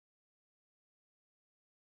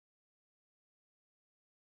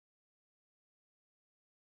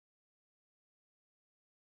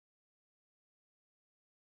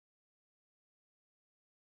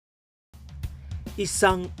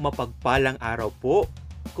Isang mapagpalang araw po.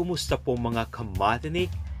 Kumusta po mga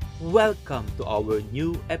kamatinik? Welcome to our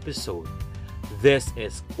new episode. This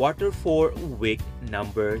is quarter 4 week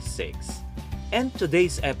number 6. And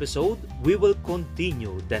today's episode, we will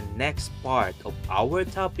continue the next part of our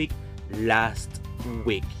topic last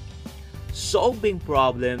week. Solving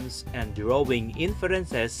problems and drawing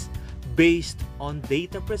inferences based on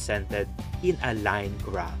data presented in a line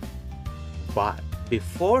graph. But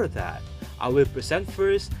before that, I will present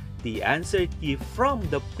first the answer key from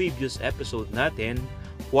the previous episode natin,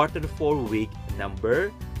 quarter 4 week number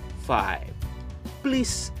 5.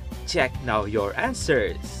 Please check now your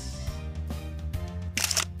answers.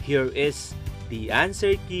 Here is the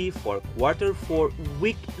answer key for quarter 4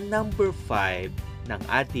 week number 5 ng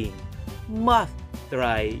ating Math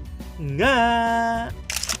Try Nga!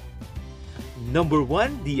 Number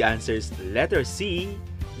 1, the answer is letter C.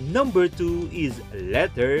 Number 2 is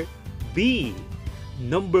letter B.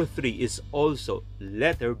 Number 3 is also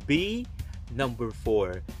letter B. Number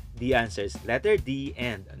 4, the answer is letter D.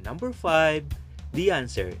 And number 5, the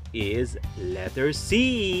answer is letter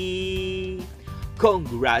C.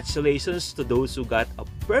 Congratulations to those who got a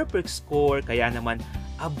perfect score. Kaya naman,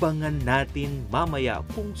 abangan natin mamaya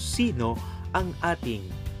kung sino ang ating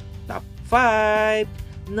top 5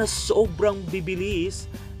 na sobrang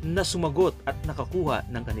bibilis na sumagot at nakakuha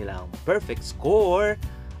ng kanilang perfect score.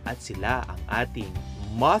 At sila ang ating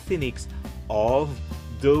Mathinics of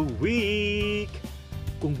the Week.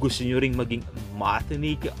 Kung gusto nyo ring maging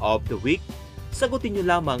Mathinic of the Week, sagutin nyo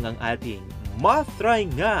lamang ang ating Math Try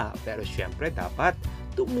Nga. Pero syempre dapat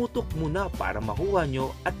tumutok muna para makuha nyo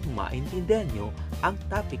at maintindihan nyo ang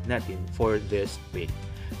topic natin for this week.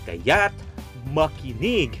 Kaya't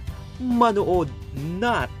makinig, manood,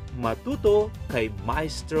 na't matuto kay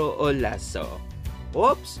Maestro Olaso.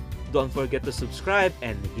 Oops! Don't forget to subscribe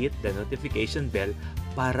and hit the notification bell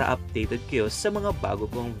para updated kayo sa mga bago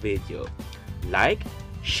kong video. Like,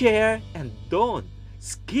 share, and don't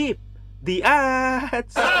skip the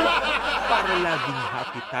ads! Para laging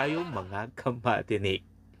happy tayo mga kamatinik.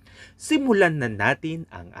 Simulan na natin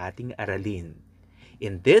ang ating aralin.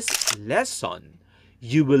 In this lesson,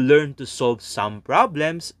 you will learn to solve some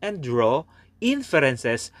problems and draw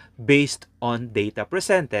inferences based on data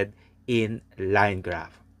presented in line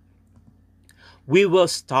graph. We will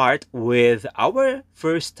start with our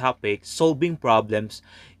first topic, solving problems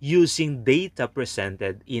using data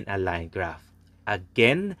presented in a line graph.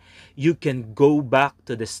 Again, you can go back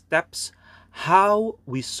to the steps how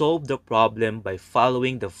we solve the problem by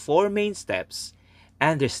following the 4 main steps: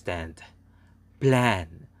 understand,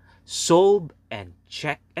 plan, solve, and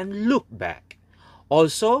check and look back.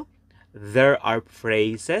 Also, there are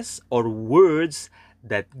phrases or words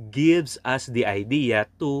that gives us the idea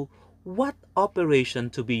to what operation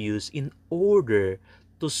to be used in order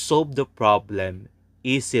to solve the problem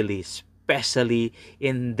easily, especially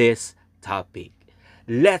in this topic.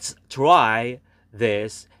 Let's try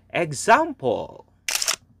this example.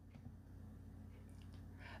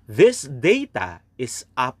 This data is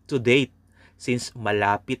up to date since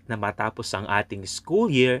malapit na matapos ang ating school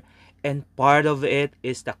year, and part of it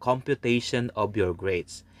is the computation of your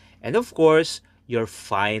grades. And of course, your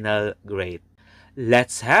final grade.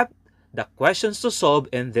 Let's have the questions to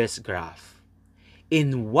solve in this graph.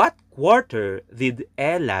 In what quarter did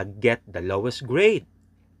Ella get the lowest grade?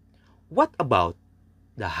 What about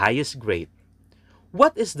the highest grade?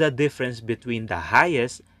 What is the difference between the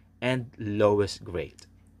highest and lowest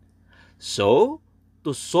grade? So,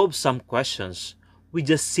 to solve some questions, we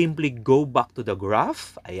just simply go back to the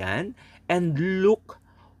graph, ayan, and look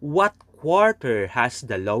what quarter has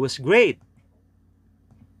the lowest grade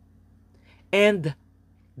and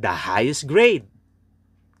the highest grade.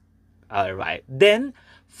 Alright. Then,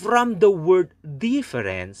 from the word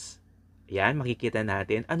difference, yan, makikita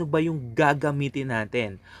natin ano ba yung gagamitin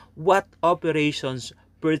natin. What operations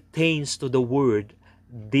pertains to the word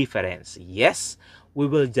difference? Yes, we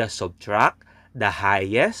will just subtract the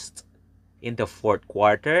highest in the 4th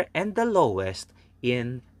quarter and the lowest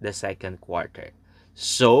in the 2nd quarter.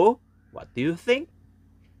 So, what do you think?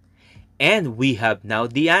 And we have now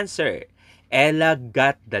the answer. Ella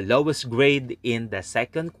got the lowest grade in the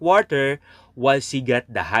 2nd quarter while she got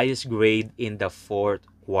the highest grade in the 4th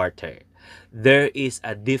quarter. There is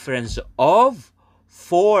a difference of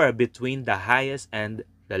 4 between the highest and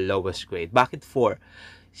the lowest grade. Bakit 4?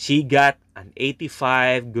 She got an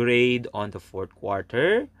 85 grade on the 4th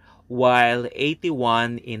quarter while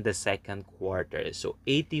 81 in the 2nd quarter. So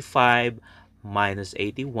 85 minus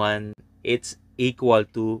 81, it's equal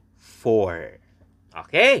to 4.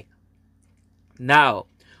 Okay. Now,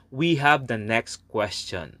 we have the next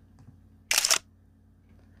question.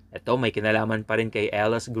 Ito, may kinalaman pa rin kay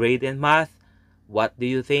Ella's grade in math. What do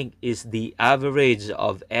you think is the average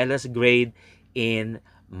of Ella's grade in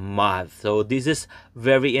math? So this is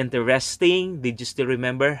very interesting. Did you still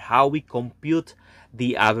remember how we compute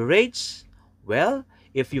the average? Well,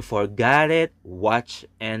 if you forgot it, watch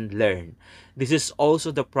and learn. This is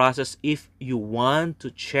also the process if you want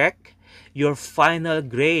to check your final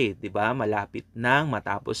grade, di ba? Malapit nang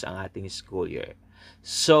matapos ang ating school year.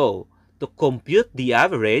 So, to compute the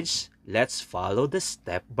average, let's follow the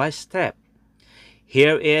step by step.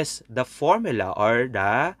 Here is the formula or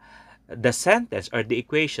the sentence or the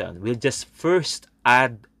equation. We'll just first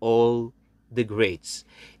add all the grades.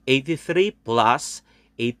 83 plus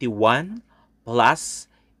 81 plus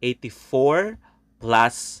 84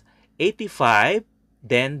 plus 85,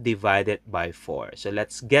 then divided by 4. So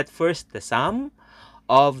let's get first the sum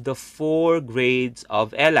of the 4 grades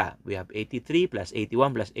of Ella. We have 83 plus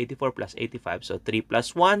 81 plus 84 plus 85. So 3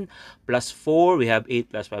 plus 1 plus 4. We have 8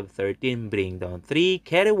 plus 5, 13. Bring down 3.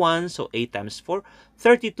 Carry 1. So 8 times 4,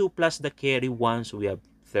 32 plus the carry 1. So we have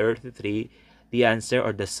 33. The answer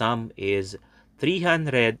or the sum is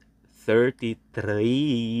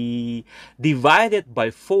 333 divided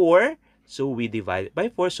by 4. So we divide it by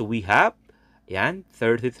 4. So we have, yan,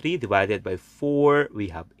 33 divided by 4. We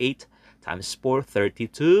have 8 times 4,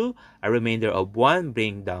 32. A remainder of 1,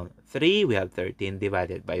 bring down 3. We have 13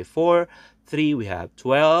 divided by 4. 3, we have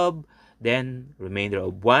 12. Then, remainder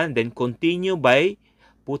of 1. Then, continue by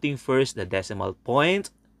putting first the decimal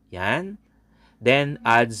point. Yan. Then,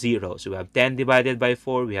 add 0. So, we have 10 divided by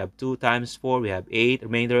 4. We have 2 times 4. We have 8.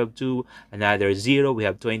 Remainder of 2. Another 0. We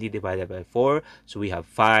have 20 divided by 4. So, we have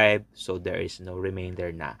 5. So, there is no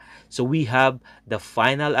remainder na. So, we have the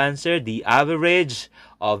final answer. The average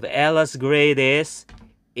of Ella's grade is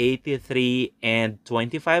 83 and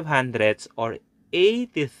 25 hundredths or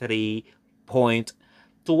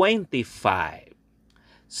 83.25.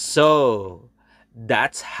 So,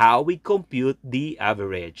 that's how we compute the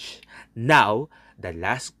average. Now, the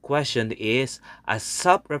last question is a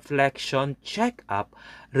self-reflection check-up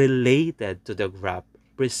related to the graph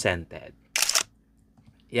presented.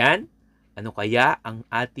 Yan, ano kaya ang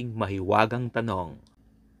ating mahiwagang tanong?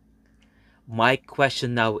 My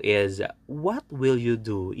question now is, what will you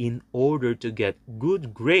do in order to get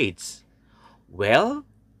good grades? Well,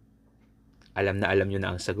 alam nyo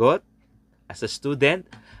na ang sagot. As a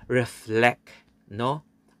student, reflect, no?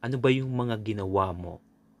 Ano ba yung mga ginawa mo?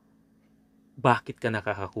 Bakit ka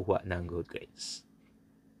nakakakuha ng good grades?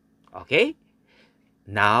 Okay?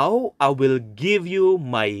 Now, I will give you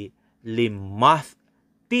my math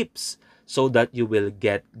tips so that you will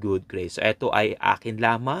get good grades. So, ito ay akin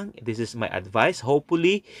lamang. This is my advice.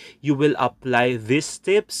 Hopefully, you will apply these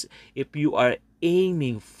tips if you are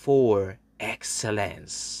aiming for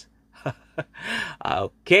excellence.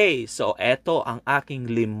 Okay, so ito ang aking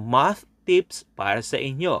math tips para sa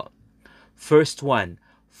inyo. First one,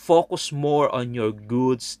 focus more on your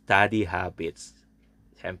good study habits.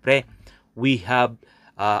 Siyempre, we have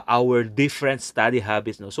our different study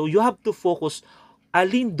habits. No? So, you have to focus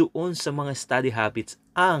alin doon sa mga study habits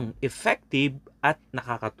ang effective at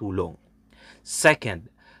nakakatulong. Second,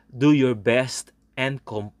 do your best and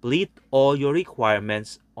complete all your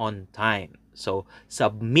requirements on time. So,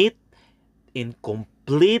 submit in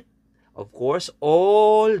complete, of course,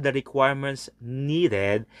 all the requirements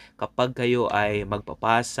needed kapag kayo ay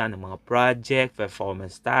magpapasa ng mga project,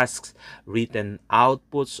 performance tasks, written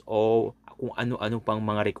outputs, o kung ano-ano pang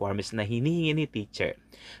mga requirements na hinihingi ni teacher.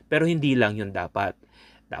 Pero hindi lang yun dapat.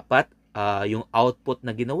 Dapat yung output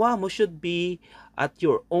na ginawa mo should be at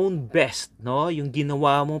your own best, no? Yung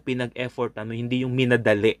ginawa mo, pinag-effort, hindi yung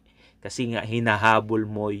minadali. Kasi nga hinahabol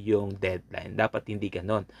mo yung deadline. Dapat hindi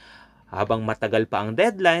ganon. Habang matagal pa ang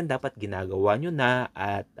deadline, dapat ginagawa nyo na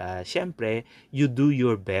at syempre, you do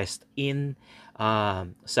your best in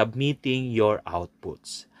submitting your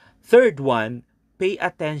outputs. Third one, pay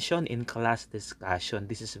attention in class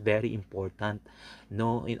discussion. This is very important.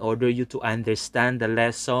 No, in order you to understand the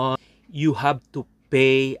lesson, you have to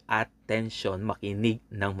pay attention, makinig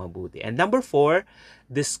ng mabuti. And number 4,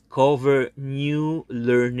 discover new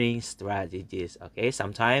learning strategies. Okay,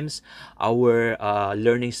 sometimes our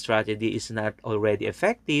learning strategy is not already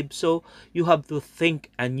effective, so you have to think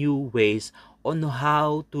a new ways on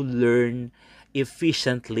how to learn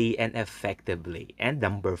efficiently and effectively. And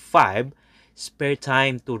number 5, spare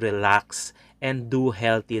time to relax and do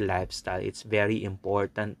healthy lifestyle. It's very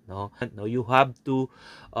important, no? You have to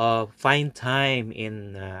find time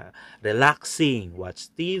in relaxing,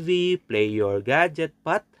 watch TV, play your gadget,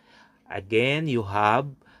 but again, you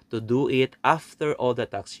have to do it after all the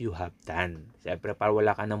tasks you have done. Siyempre, para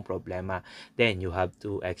wala ka ng problema. Then, you have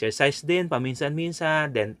to exercise din,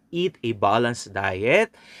 paminsan-minsan. Then, eat a balanced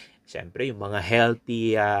diet. Siyempre, yung mga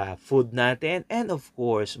healthy food natin. And of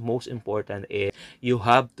course, most important is, you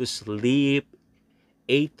have to sleep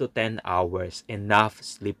 8 to 10 hours. Enough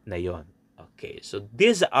sleep na yon. Okay, so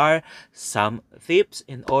these are some tips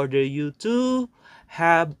in order you to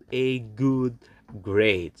have a good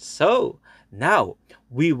grade. So, now,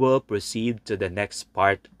 we will proceed to the next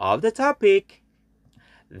part of the topic.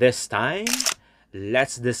 This time,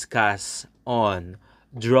 let's discuss on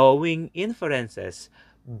drawing inferences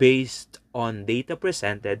based on data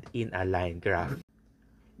presented in a line graph.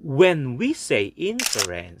 When we say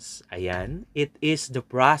inference, ayan, it is the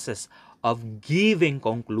process of giving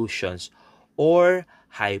conclusions or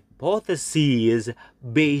hypotheses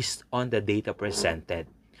based on the data presented.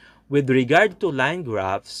 With regard to line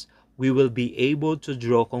graphs, we will be able to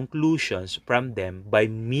draw conclusions from them by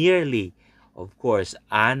merely, of course,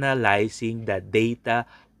 analyzing the data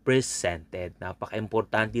presented.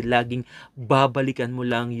 Napaka-importante, laging babalikan mo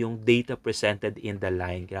lang yung data presented in the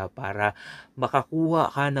line graph para makakuha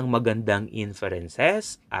ka ng magandang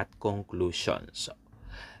inferences at conclusions. So,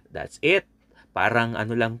 that's it. Parang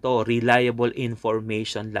ano lang to, reliable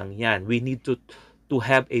information lang yan. We need to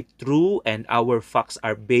have a true, and our facts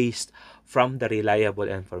are based from the reliable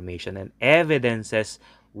information and evidences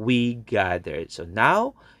we gathered. So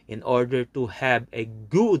now, in order to have a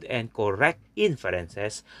good and correct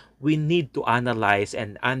inferences, we need to analyze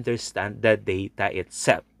and understand the data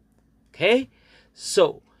itself. Okay?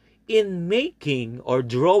 So, in making or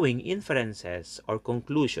drawing inferences or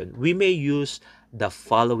conclusion, we may use the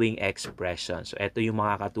following expressions. So, ito yung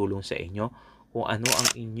makakatulong sa inyo kung ano ang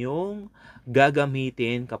inyong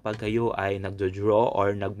gagamitin kapag kayo ay nagdo-draw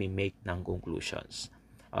or nagmi-make ng conclusions.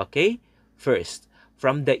 Okay? First,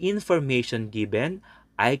 from the information given,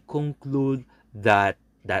 I conclude that,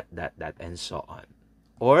 and so on.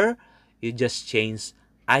 Or, you just change,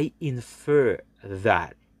 I infer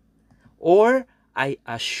that. Or, I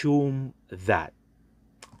assume that.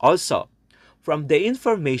 Also, from the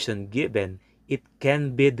information given, it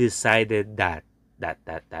can be decided that,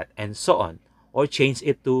 and so on. Or change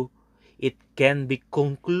it to, it can be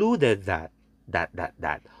concluded that.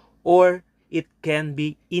 Or it can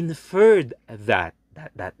be inferred that.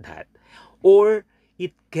 Or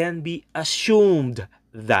it can be assumed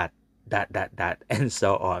that, and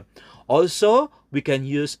so on. Also, we can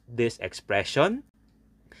use this expression,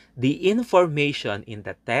 the information in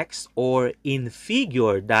the text or in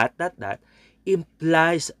figure that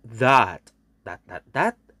implies that,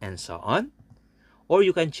 and so on. Or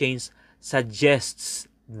you can change suggests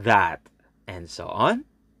that, and so on.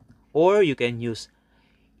 Or you can use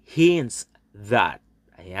hints that.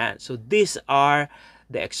 Ayan. So these are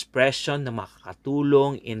the expression na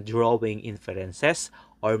makakatulong in drawing inferences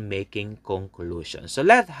or making conclusions. So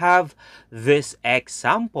let's have these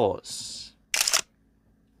examples.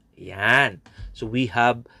 Ayan. So we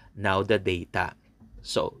have now the data.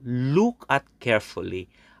 So look at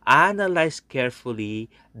carefully, analyze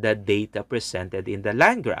carefully the data presented in the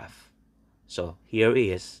line graph. So here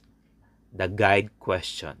is the guide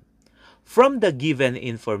question. From the given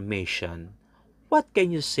information, what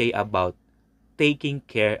can you say about taking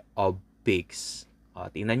care of pigs?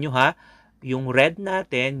 O, tingnan nyo ha, yung red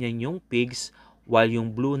natin, yan yung pigs, while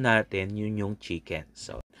yung blue natin, yun yung chicken.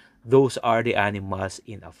 So, those are the animals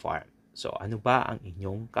in a farm. So, ano ba ang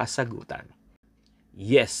inyong kasagutan?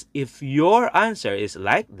 Yes, if your answer is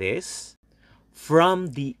like this,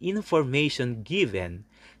 from the information given,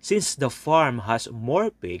 since the farm has more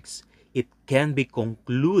pigs, it can be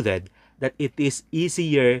concluded that it is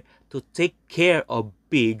easier to take care of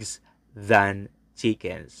pigs than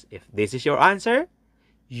chickens. If this is your answer,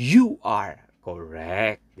 you are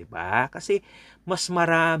correct, di ba? Kasi mas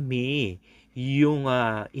marami yung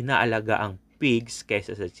inaalaga ang pigs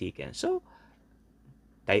kaysa sa chicken. So,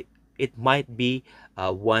 it might be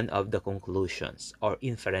one of the conclusions or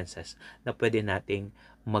inferences na pwede nating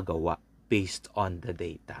magawa based on the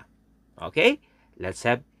data. Okay? Let's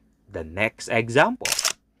have the next example.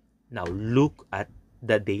 Now, look at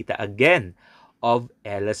the data again of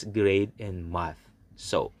Ella's grade in math.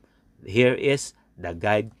 So, here is the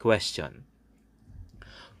guide question.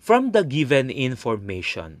 From the given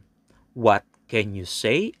information, what can you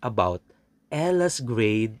say about Ella's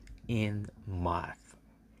grade in math?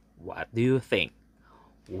 What do you think?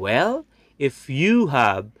 Well, if you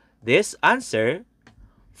have this answer,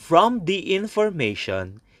 from the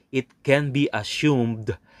information, it can be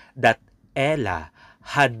assumed that Ella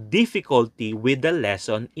had difficulty with the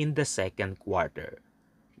lesson in the second quarter.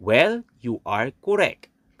 Well, you are correct.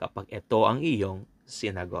 kapag ito ang iyong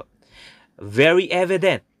sinagot. Very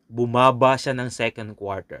evident, bumaba siya ng second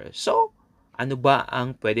quarter. So, ano ba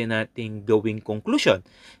ang pwede nating gawing conclusion?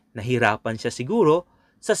 Nahirapan siya siguro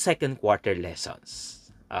sa second quarter lessons.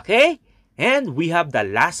 Okay? And we have the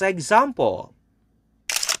last example.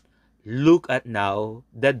 Look at now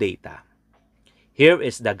the data. Here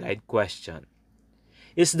is the guide question.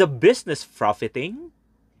 Is the business profiting?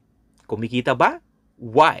 Kumikita ba?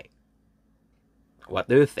 Why? What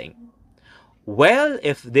do you think? Well,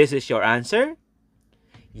 if this is your answer,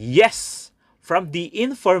 yes. From the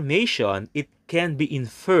information, it can be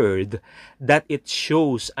inferred that it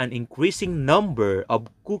shows an increasing number of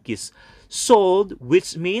cookies sold,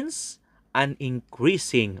 which means an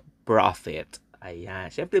increasing profit.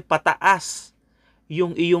 Ayan. Siyempre, pataas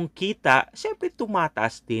yung iyong kita. Siyempre,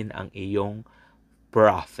 tumataas din ang iyong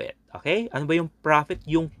profit. Okay? Ano ba yung profit?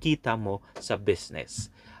 Yung kita mo sa business.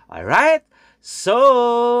 Alright?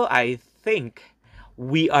 So, I think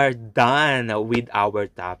we are done with our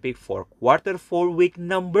topic for quarter 4 week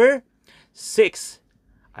number 6.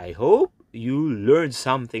 I hope you learned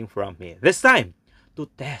something from me. This time, to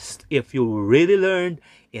test if you really learned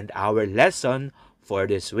in our lesson for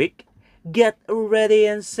this week, get ready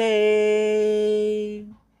and say,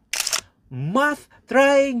 Math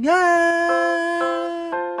try nga!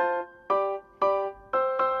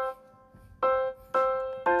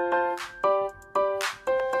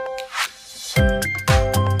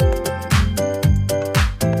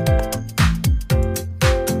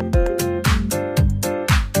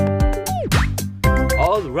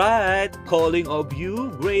 Alright, calling of you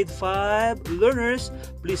grade 5 learners,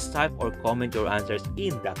 please type or comment your answers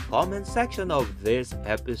in the comment section of this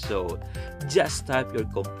episode. Just type your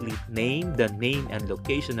complete name, the name and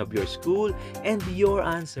location of your school, and your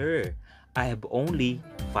answer. I have only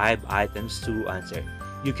 5 items to answer.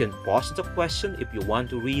 You can pause the question if you want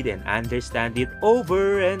to read and understand it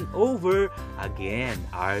over and over again.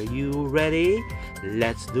 Are you ready?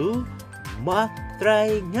 Let's do Math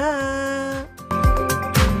Try Nga!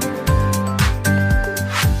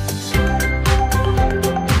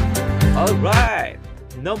 Alright,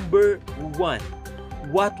 number 1.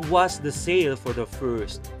 What was the sale for the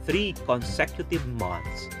first 3 consecutive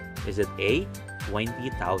months? Is it A,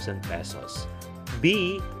 20,000 pesos,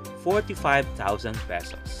 B, 45,000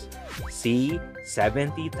 pesos, C,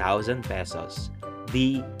 70,000 pesos,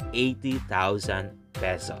 D, 80,000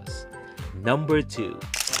 pesos? Number 2.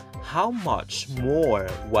 How much more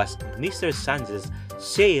was Mr. Sanz's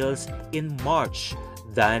sales in March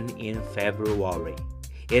than in February?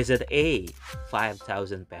 Is it A,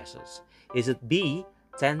 5,000 pesos? Is it B,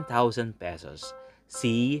 10,000 pesos?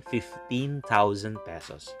 C, 15,000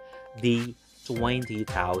 pesos? D,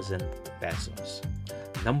 20,000 pesos?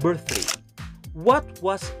 Number 3. What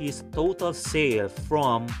was his total sale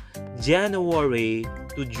from January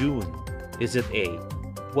to June? Is it A,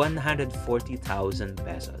 140,000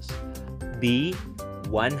 pesos? B,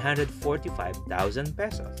 145,000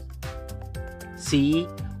 pesos? C,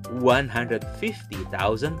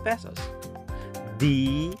 150,000 pesos?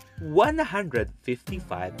 D,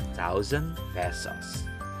 155,000 pesos?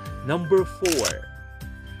 Number 4.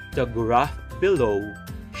 The graph below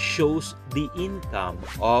shows the income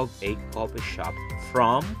of a coffee shop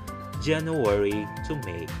from January to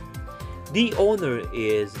May. The owner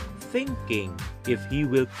is thinking if he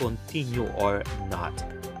will continue or not.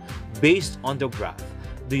 Based on the graph,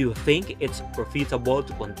 do you think it's profitable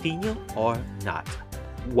to continue or not?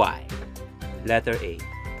 Why? Letter A.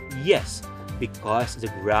 Yes, because the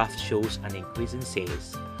graph shows an increase in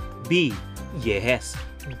sales. B. Yes,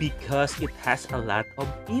 because it has a lot of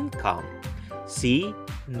income. C.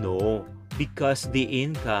 No, because the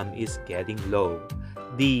income is getting low.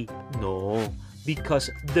 D. No,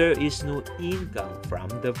 because there is no income from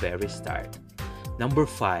the very start. Number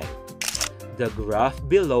 5. The graph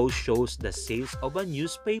below shows the sales of a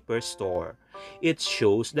newspaper store. It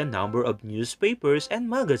shows the number of newspapers and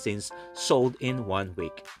magazines sold in 1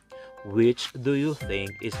 week. Which do you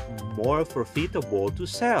think is more profitable to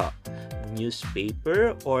sell?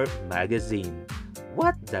 Newspaper or magazine?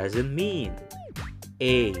 What does it mean?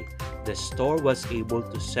 A. The store was able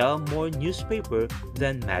to sell more newspaper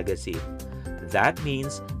than magazine. That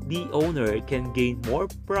means the owner can gain more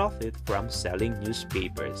profit from selling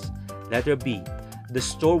newspapers. Letter B. The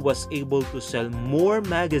store was able to sell more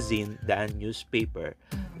magazine than newspaper.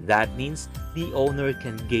 That means the owner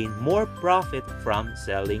can gain more profit from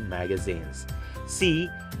selling magazines. C.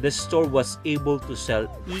 The store was able to sell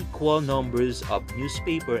equal numbers of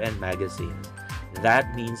newspaper and magazines.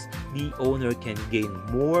 That means the owner can gain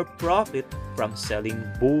more profit from selling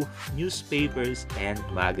both newspapers and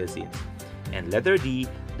magazines. And letter D,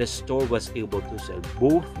 the store was able to sell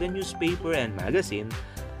both the newspaper and magazine.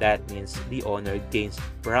 That means the owner gains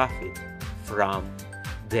profit from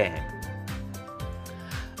them.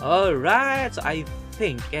 Alright, so I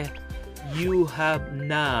think you have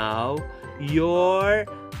now your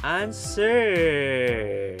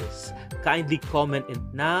answers. Kindly comment it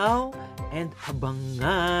now and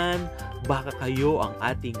abangan baka kayo ang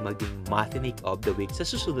ating maging Mathinic of the Week sa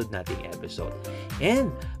susunod nating episode.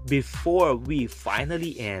 And before we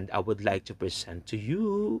finally end, I would like to present to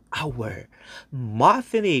you our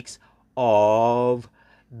Mathinics of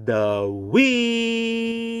the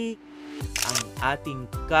Week. Ang ating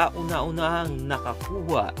kauna-unahang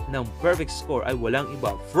nakakuha ng perfect score ay walang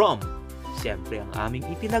iba from, siyempre ang aming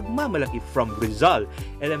ipinagmamalaki from Rizal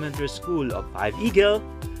Elementary School of Five Eagle,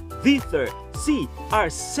 Victor C.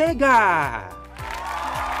 Arcega.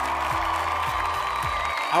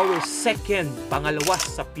 Our second, pangalawa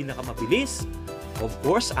sa pinakamabilis, of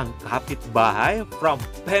course, ang kapitbahay from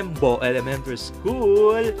Pembo Elementary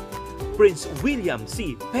School, Prince William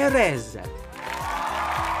C. Perez.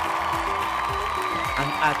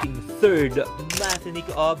 Ang ating third Mathinic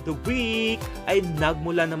of the Week ay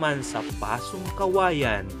nagmula naman sa Pasong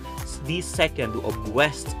Kawayan, the second of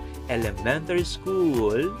West Elementary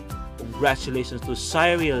School. Congratulations to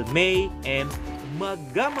Cyril May M.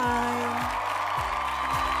 Magamay.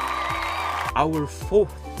 Our fourth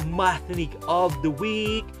Mathinic of the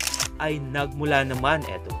Week ay nagmula naman,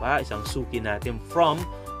 eto pa, isang suki natin from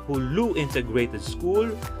Hulu Integrated School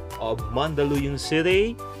of Mandaluyong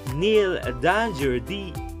City, Neil Danger D.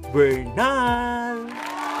 Bernal.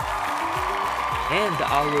 And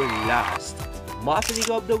our last Mathinic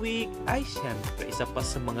of the Week ay siyempre isa pa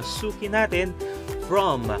sa mga suki natin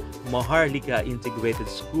from Maharlika Integrated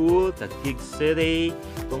School, Taguig City.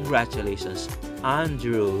 Congratulations,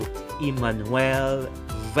 Andrew Emmanuel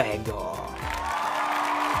Vego.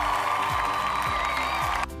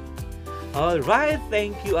 Alright,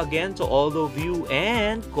 thank you again to all of you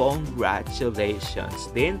and congratulations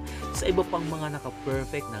din sa iba pang mga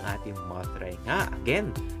naka-perfect ng ating Matry nga.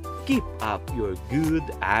 Again, keep up your good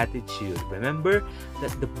attitude. Remember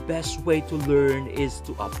that the best way to learn is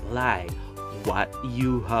to apply what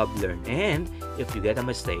you have learned. And if you get a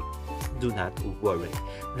mistake, do not worry.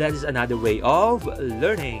 That is another way of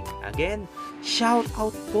learning. Again, shout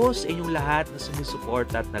out po sa inyong lahat na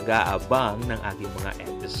sumusuporta at nag-aabang ng aking mga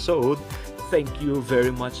episode. Thank you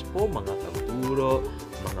very much po mga kaguro,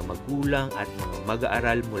 mga magulang at mga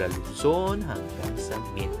mag-aaral mula Luzon hanggang sa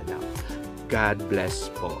Mindanao. God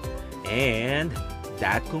bless po. And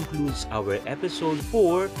that concludes our episode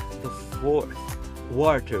for the 4th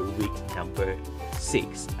quarter week number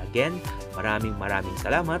 6. Again, maraming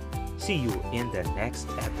salamat. See you in the next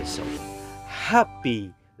episode.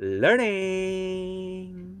 Happy learning!